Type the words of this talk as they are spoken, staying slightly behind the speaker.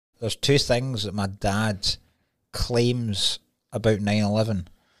there's two things that my dad claims about 9/11.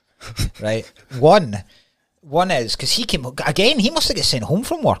 Right, one is because he came again. He must have got sent home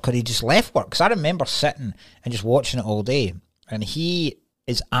from work, or he just left work. Because I remember sitting and just watching it all day, and he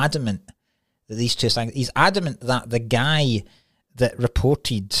is adamant that these two things. He's adamant that the guy that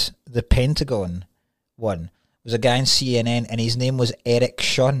reported the Pentagon one was a guy in CNN, and his name was Eric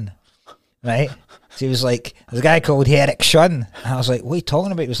Shun. Right, so he was like, there's a guy called Eric Shun, and I was like, what are you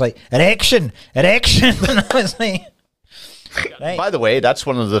talking about? He was like, erection, and I was like. Right. By the way, that's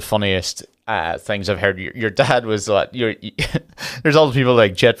one of the funniest things I've heard. Your dad was like, there's all the people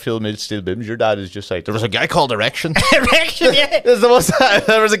like jet fuel made steel booms. Your dad is just like, there was a guy called Erection. Erection, yeah. There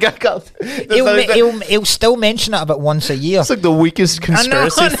was a guy called. He'll still mention it about once a year. It's like the weakest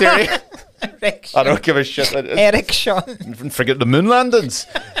conspiracy theory. Erection. I don't give a shit. Eric Shun. Forget the moon landings.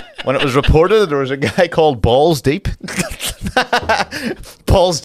 When it was reported, there was a guy called Balls Deep. Balls